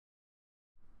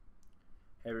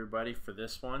Hey everybody, for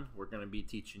this one we're going to be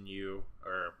teaching you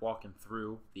or walking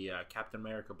through the Captain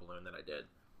America balloon that I did.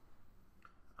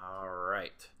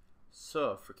 Alright,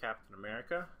 so for Captain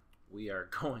America we are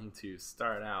going to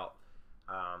start out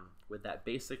with that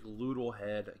basic Loodle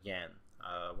head again.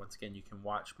 Once again, you can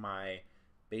watch my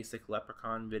basic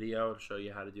leprechaun video to show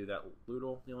you how to do that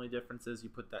Loodle. The only difference is you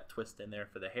put that twist in there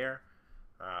for the hair,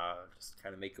 just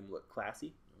kind of make them look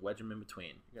classy, wedge them in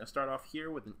between. You're going to start off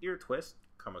here with an ear twist,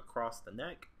 come across the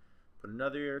neck, put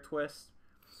another ear twist,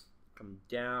 come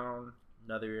down,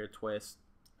 another ear twist,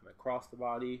 come across the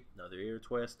body, another ear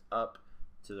twist, up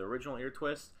to the original ear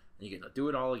twist, and you're going to do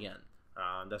it all again.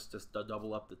 That's just to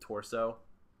double up the torso,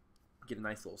 get a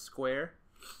nice little square.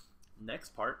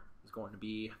 Next part is going to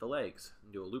be the legs.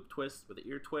 Do a loop twist with an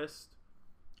ear twist,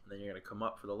 and then you're going to come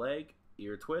up for the leg,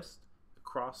 ear twist,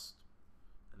 across,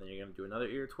 and then you're going to do another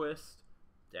ear twist,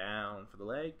 down for the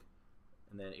leg,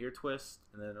 and then ear twist,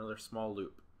 and then another small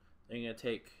loop. Then you're going to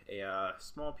take a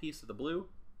small piece of the blue,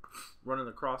 run it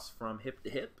across from hip to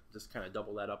hip, just kind of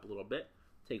double that up a little bit.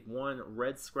 Take one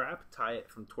red scrap, tie it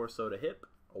from torso to hip,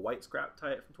 a white scrap,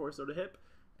 tie it from torso to hip,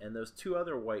 and those two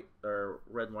other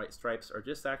red and white stripes are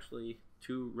just actually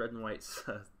two red and white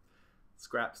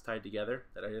scraps tied together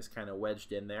that I just kind of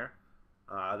wedged in there.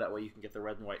 That way you can get the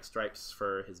red and white stripes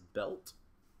for his belt.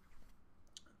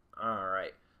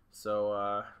 Alright,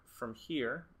 so from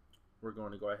here we're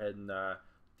going to go ahead and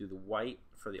do the white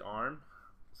for the arm.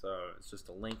 So it's just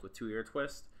a link with two ear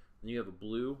twists. Then you have a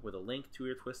blue with a link, two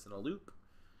ear twists, and a loop.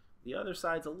 The other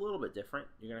side's a little bit different.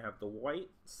 You're going to have the white,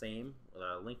 same,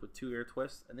 link with two ear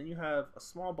twists, and then you have a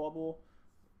small bubble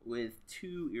with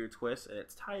two ear twists, and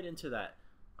it's tied into that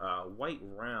white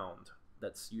round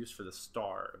that's used for the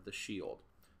star of the shield.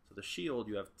 So the shield,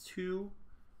 you have two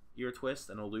ear twists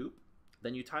and a loop.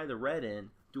 Then you tie the red in,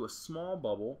 do a small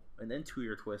bubble, and then two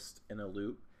ear twists and a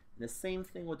loop. And the same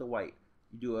thing with the white.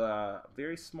 You do a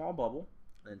very small bubble,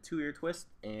 and then two ear twists,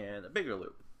 and a bigger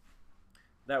loop.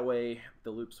 That way the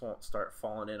loops won't start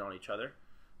falling in on each other.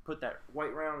 Put that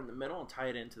white round in the middle and tie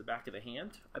it into the back of the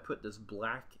hand. I put this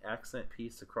black accent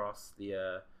piece across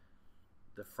the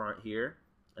front here,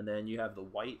 and then you have the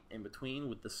white in between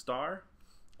with the star,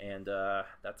 and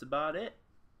that's about it.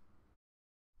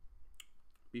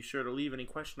 Be sure to leave any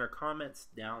question or comments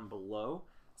down below.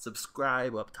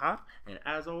 Subscribe up top, and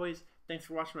as always, thanks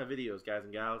for watching my videos, guys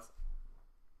and gals.